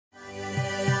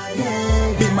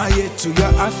Bima yetu ya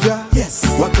afya, yes.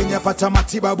 Wakenya pata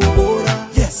matibabu bora,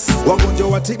 yes. Wagonjwa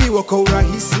watibiwa kwa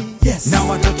urahisi, yes. Na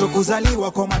watoto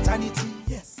kuzaliwa kwa maternity,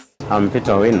 yes. I'm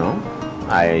Peter Wino.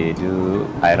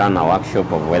 I run a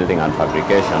workshop of welding and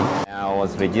fabrication. I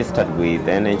was registered with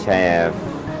NHIF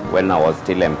when I was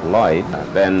still employed.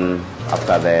 Then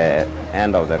after the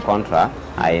end of the contract,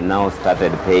 I now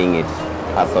started paying it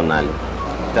personally.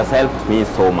 It has helped me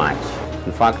so much.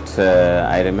 In fact,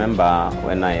 I remember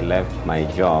when I left my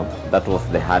job, that was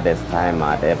the hardest time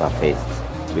I'd ever faced,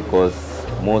 because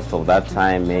most of that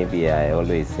time, maybe I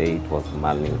always say it was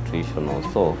malnutrition or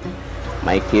so.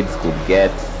 My kids could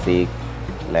get sick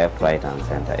left, right and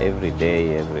center every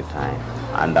day, every time.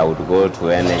 And I would go to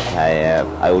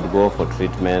NHIF. I would go for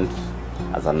treatment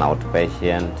as an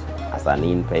outpatient, as an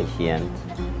inpatient.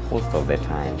 Most of the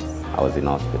times I was in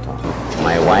hospital.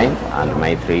 My wife and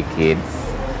my 3 kids,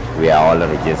 we are all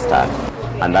registered.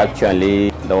 And actually,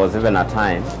 there was even a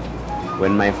time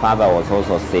when my father was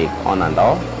also sick, on and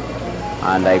off,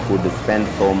 and I could spend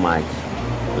so much.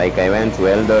 Like I went to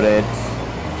Eldoret,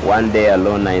 one day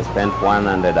alone I spent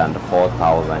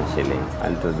 104,000 shillings.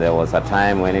 And there was a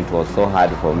time when it was so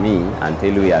hard for me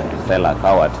until we had to sell a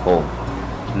cow at home.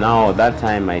 Now that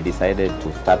time I decided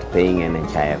to start paying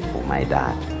NHIF for my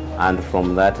dad. And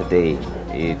from that day,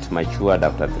 it matured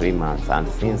after 3 months, and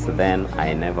since then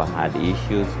I never had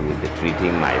issues with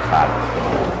treating my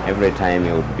father. Every time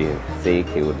he would be sick,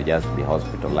 he would just be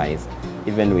hospitalized,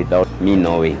 even without me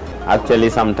knowing. Actually,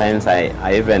 sometimes I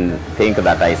even think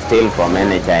that I steal from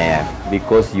NHIF,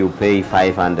 because you pay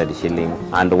 500 shillings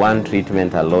and one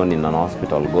treatment alone in an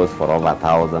hospital goes for over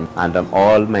 1,000. And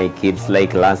all my kids,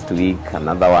 like last week,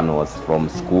 another one was from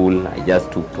school. I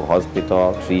just took to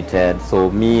hospital, treated. So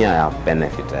me, I have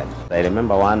benefited. I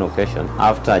remember one occasion,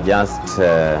 after just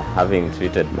having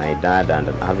treated my dad and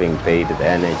having paid the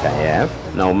NHIF,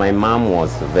 now my mom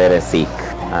was very sick.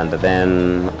 And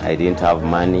then I didn't have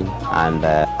money, and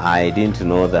I didn't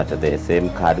know that the same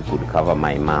card could cover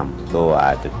my mom, so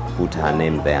I had to put her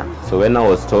name there. So when I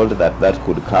was told that that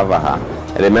could cover her,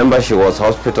 I remember she was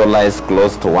hospitalized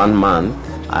close to 1 month,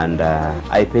 and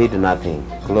I paid nothing,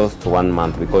 close to 1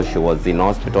 month, because she was in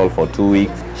hospital for 2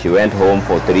 weeks. She went home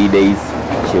for 3 days.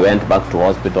 She went back to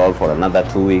hospital for another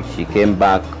 2 weeks. She came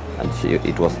back, and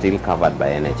it was still covered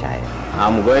by NHI.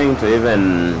 I'm going to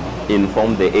even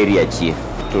inform the area chief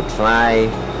to try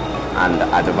and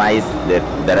advise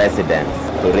the residents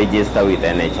to register with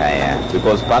NHIF,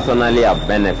 because personally I've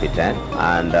benefited,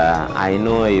 and I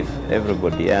know if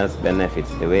everybody else benefits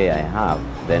the way I have,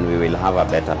 then we will have a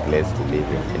better place to live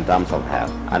in terms of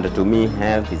health. And to me,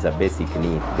 health is a basic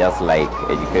need, just like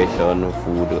education,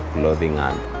 food, clothing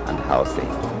and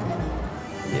housing.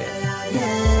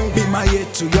 Yes. Bima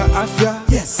yetu ya afya,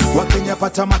 yes. Wakenya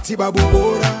pata matibabu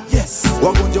bora, yes.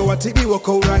 Wagonjwa watibiwa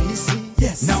kwa urahisi,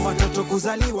 yes. Na watoto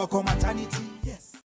kuzaliwa kwa maternity.